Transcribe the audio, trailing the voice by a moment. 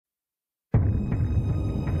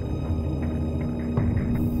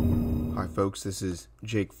folks, this is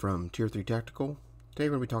Jake from Tier 3 Tactical. Today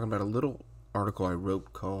we're going to be talking about a little article I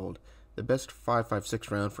wrote called The Best 5.56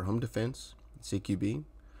 Round for Home Defense, CQB.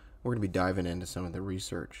 We're going to be diving into some of the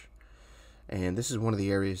research. And this is one of the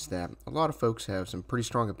areas that a lot of folks have some pretty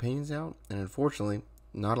strong opinions out, and unfortunately,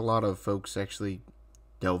 not a lot of folks actually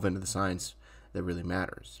delve into the science that really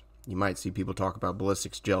matters. You might see people talk about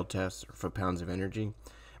ballistics gel tests or foot-pounds of energy,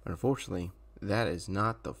 but unfortunately, that is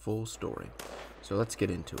not the full story. So let's get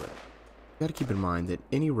into it. You got to keep in mind that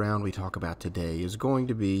any round we talk about today is going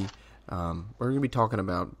to be, we're going to be talking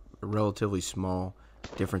about relatively small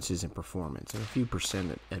differences in performance, and a few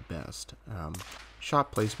percent at best.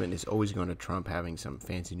 Shot placement is always going to trump having some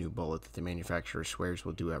fancy new bullet that the manufacturer swears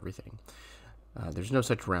will do everything. There's no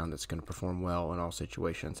such round that's going to perform well in all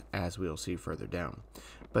situations, as we'll see further down.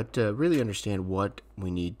 But to really understand what we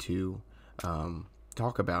need to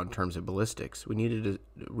talk about in terms of ballistics, we needed to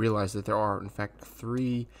realize that there are, in fact,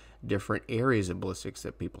 3 different areas of ballistics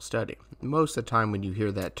that people study. Most of the time when you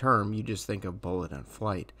hear that term, you just think of bullet and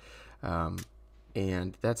flight.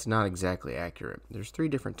 And that's not exactly accurate. There's 3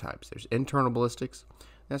 different types. There's internal ballistics.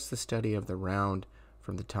 That's the study of the round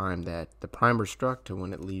from the time that the primer struck to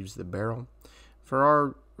when it leaves the barrel. For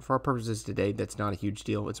our purposes today, that's not a huge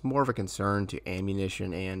deal. It's more of a concern to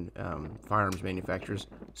ammunition and firearms manufacturers,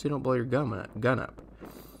 so you don't blow your gun up.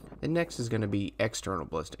 The next is going to be external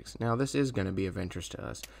ballistics. Now, this is going to be of interest to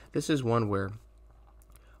us. This is one where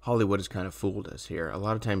Hollywood has kind of fooled us here. A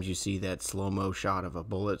lot of times you see that slow-mo shot of a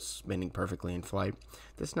bullet spinning perfectly in flight.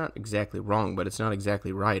 That's not exactly wrong, but it's not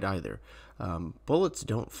exactly right either. Bullets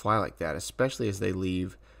don't fly like that, especially as they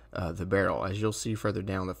leave the barrel. As you'll see further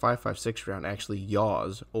down, the 5.56 round actually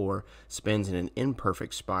yaws or spins in an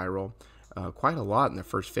imperfect spiral quite a lot in the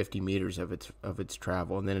first 50 meters of its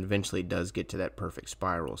travel, and then eventually it does get to that perfect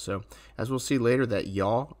spiral. So as we'll see later, that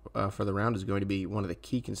yaw for the round is going to be one of the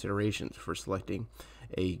key considerations for selecting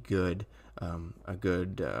a good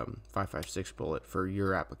 5.56 bullet for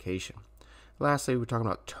your application. Lastly, we're talking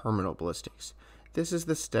about terminal ballistics. This is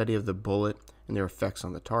the study of the bullet and their effects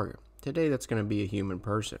on the target. Today, that's going to be a human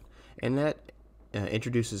person, and that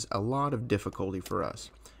introduces a lot of difficulty for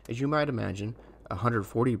us. As you might imagine, a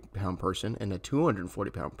 140-pound person and a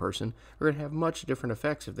 240-pound person are going to have much different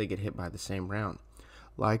effects if they get hit by the same round.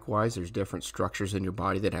 Likewise, there's different structures in your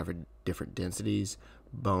body that have different densities,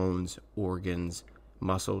 bones, organs,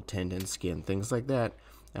 muscle, tendon, skin, things like that.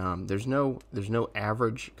 There's no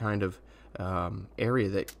average kind of area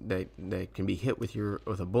that can be hit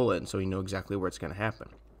with a bullet, and so you know exactly where it's going to happen.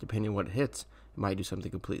 Depending on what it hits, it might do something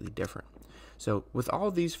completely different. So with all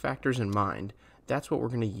these factors in mind, that's what we're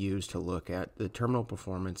going to use to look at the terminal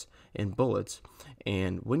performance in bullets.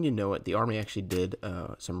 And when you know it, the Army actually did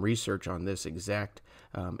some research on this exact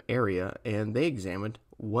area, and they examined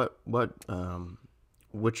which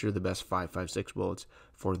are the best 5.56 bullets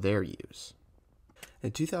for their use. In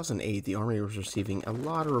 2008, the Army was receiving a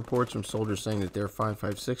lot of reports from soldiers saying that their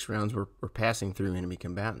 5.56 rounds were passing through enemy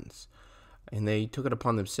combatants. And they took it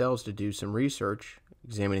upon themselves to do some research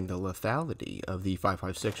examining the lethality of the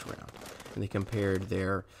 5.56 round. And they compared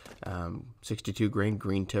their 62 grain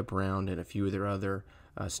green tip round and a few of their other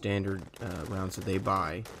standard rounds that they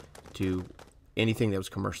buy to anything that was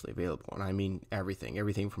commercially available. And I mean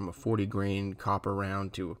everything from a 40 grain copper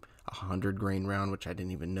round to a 100 grain round, which I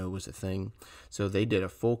didn't even know was a thing. So they did a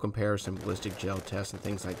full comparison, ballistic gel test and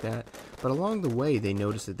things like that. But along the way, they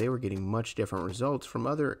noticed that they were getting much different results from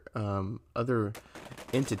other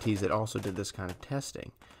entities that also did this kind of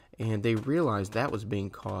testing. And they realized that was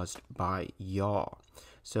being caused by yaw.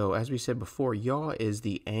 So as we said before, yaw is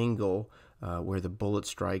the angle where the bullet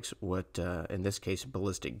strikes what, in this case,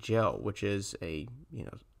 ballistic gel, which is a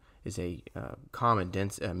common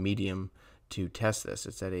dense medium to test this.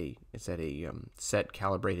 It's at a set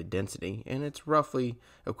calibrated density, and it's roughly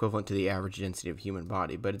equivalent to the average density of human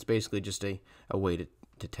body, but it's basically just a way to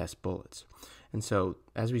test bullets. And so,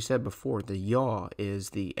 as we said before, the yaw is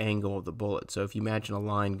the angle of the bullet. So if you imagine a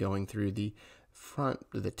line going through the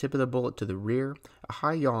tip of the bullet to the rear, a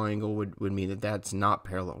high yaw angle would mean that that's not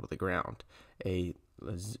parallel to the ground. A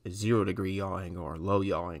 0 degree yaw angle or low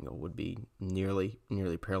yaw angle would be nearly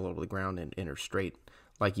parallel to the ground and enter straight,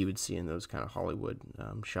 like you would see in those kind of Hollywood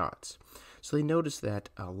shots. So they noticed that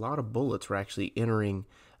a lot of bullets were actually entering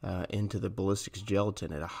into the ballistics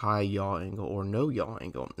gelatin at a high yaw angle or no yaw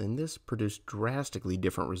angle, and this produced drastically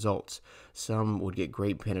different results. Some would get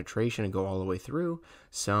great penetration and go all the way through.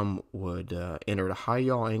 Some would enter at a high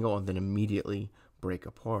yaw angle and then immediately break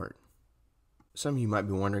apart. Some of you might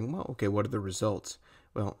be wondering, well, okay, what are the results?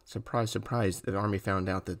 Well, surprise, surprise, the Army found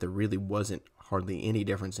out that there really wasn't hardly any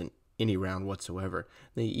difference in any round whatsoever.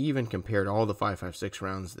 They even compared all the 5.56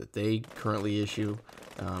 rounds that they currently issue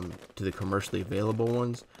to the commercially available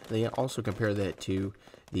ones. They also compare that to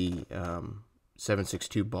the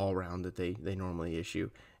 7.62 ball round that they normally issue.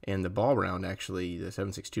 And the ball round actually, the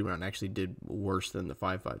 7.62 round actually did worse than the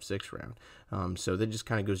 5.56 round. So that just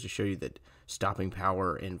kind of goes to show you that stopping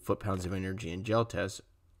power and foot-pounds of energy in gel tests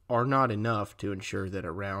are not enough to ensure that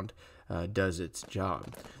a round does its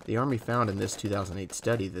job. The Army found in this 2008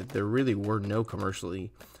 study that there really were no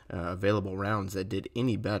commercially available rounds that did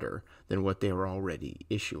any better than what they were already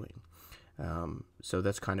issuing. So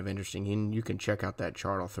that's kind of interesting, and you can check out that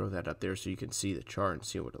chart. I'll throw that up there so you can see the chart and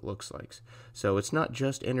see what it looks like. So it's not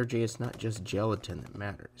just energy, it's not just gelatin that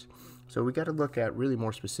matters. So we got to look at really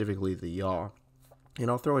more specifically the yaw. And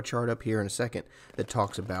I'll throw a chart up here in a second that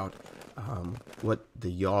talks about what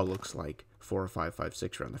the yaw looks like for a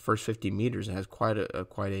 5.56 round. The first 50 meters it has quite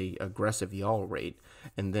a aggressive yaw rate,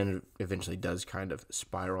 and then it eventually does kind of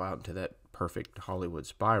spiral out into that perfect Hollywood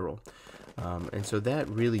spiral. And so that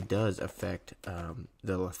really does affect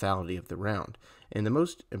the lethality of the round. And the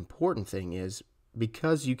most important thing is,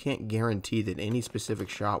 because you can't guarantee that any specific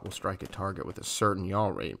shot will strike a target with a certain yaw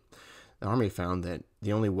rate, the Army found that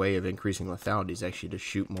the only way of increasing lethality is actually to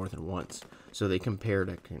shoot more than once. So they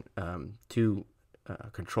compared two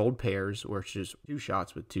controlled pairs, where it's just 2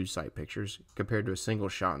 shots with 2 sight pictures, compared to a single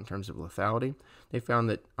shot in terms of lethality. They found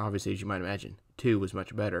that, obviously, as you might imagine, 2 was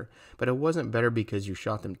much better. But it wasn't better because you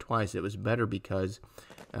shot them twice. It was better because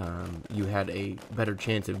you had a better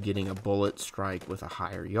chance of getting a bullet strike with a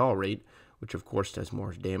higher yaw rate, which, of course, does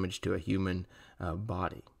more damage to a human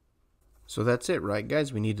body. So that's it, right,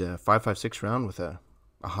 guys? We need a 5.56 round with a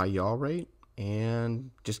high yaw rate,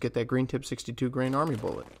 and just get that green tip 62 grain Army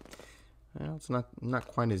bullet. Well, it's not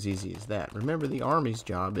quite as easy as that. Remember, the Army's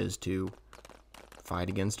job is to fight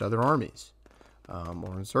against other armies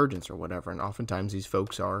or insurgents or whatever, and oftentimes these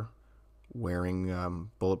folks are wearing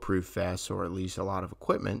bulletproof vests or at least a lot of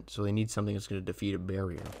equipment, so they need something that's going to defeat a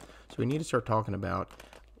barrier. So we need to start talking about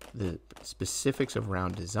the specifics of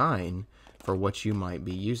round design for what you might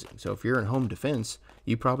be using. So if you're in home defense,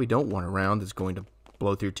 you probably don't want a round that's going to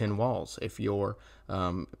blow through 10 walls. If you're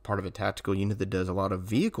part of a tactical unit that does a lot of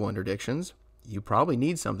vehicle interdictions, you probably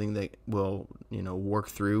need something that will, work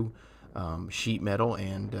through sheet metal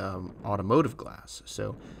and automotive glass.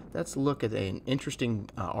 So let's look at an interesting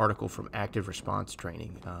article from Active Response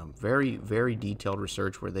Training. Very, very detailed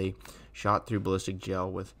research where they shot through ballistic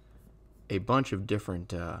gel with a bunch of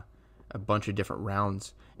different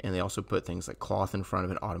rounds, and they also put things like cloth in front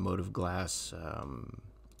of it, automotive glass,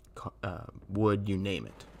 wood, you name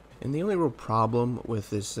it. And the only real problem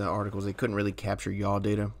with this article is they couldn't really capture yaw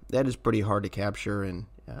data. That is pretty hard to capture, and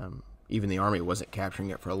even the Army wasn't capturing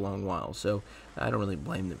it for a long while, so I don't really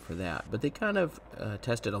blame them for that. But they kind of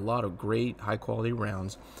tested a lot of great high-quality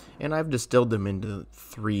rounds, and I've distilled them into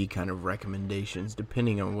 3 kind of recommendations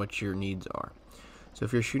depending on what your needs are. So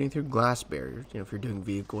if you're shooting through glass barriers, if you're doing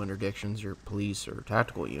vehicle interdictions, your police or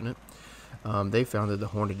tactical unit, they found that the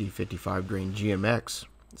Hornady 55 grain GMX,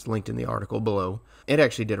 it's linked in the article below, it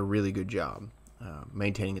actually did a really good job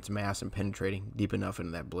maintaining its mass and penetrating deep enough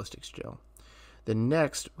into that ballistics gel. The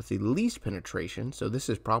next, with the least penetration, so this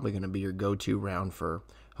is probably going to be your go-to round for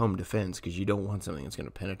home defense because you don't want something that's going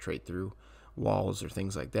to penetrate through walls or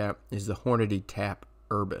things like that, is the Hornady Tap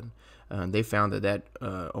Urban. They found that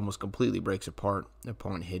almost completely breaks apart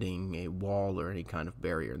upon hitting a wall or any kind of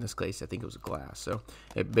barrier. In this case, I think it was glass. So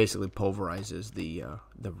it basically pulverizes the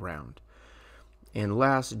round. And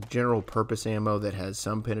last, general purpose ammo that has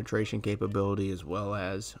some penetration capability as well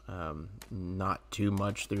as not too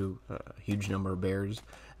much through a huge number of barriers.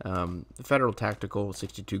 The Federal Tactical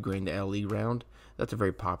 62 grain to LE round, that's a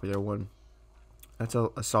very popular one. That's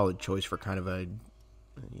a solid choice for kind of a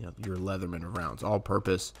your Leatherman of rounds, all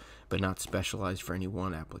purpose but not specialized for any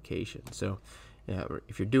one application. So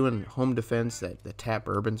if you're doing home defense, the Tap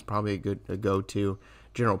Urban's probably a go-to.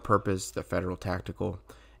 General purpose, the Federal Tactical,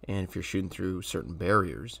 and if you're shooting through certain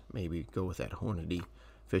barriers, maybe go with that Hornady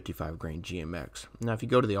 55 grain GMX. Now if you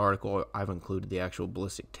go to the article, I've included the actual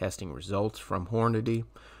ballistic testing results from Hornady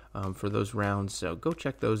for those rounds, so go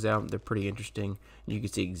check those out. They're pretty interesting. You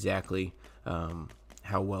can see exactly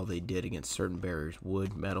how well they did against certain barriers,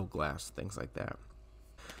 wood, metal, glass, things like that.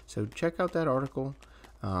 So check out that article.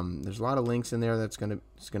 There's a lot of links in there that's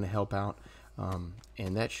gonna help out,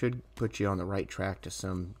 and that should put you on the right track to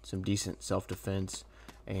some decent self-defense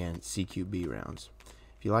and CQB rounds.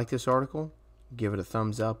 If you like this article, give it a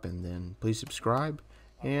thumbs up, and then please subscribe.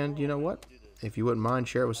 And you know what? If you wouldn't mind,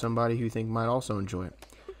 share it with somebody who you think might also enjoy it.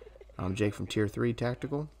 I'm Jake from Tier 3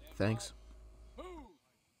 Tactical. Thanks.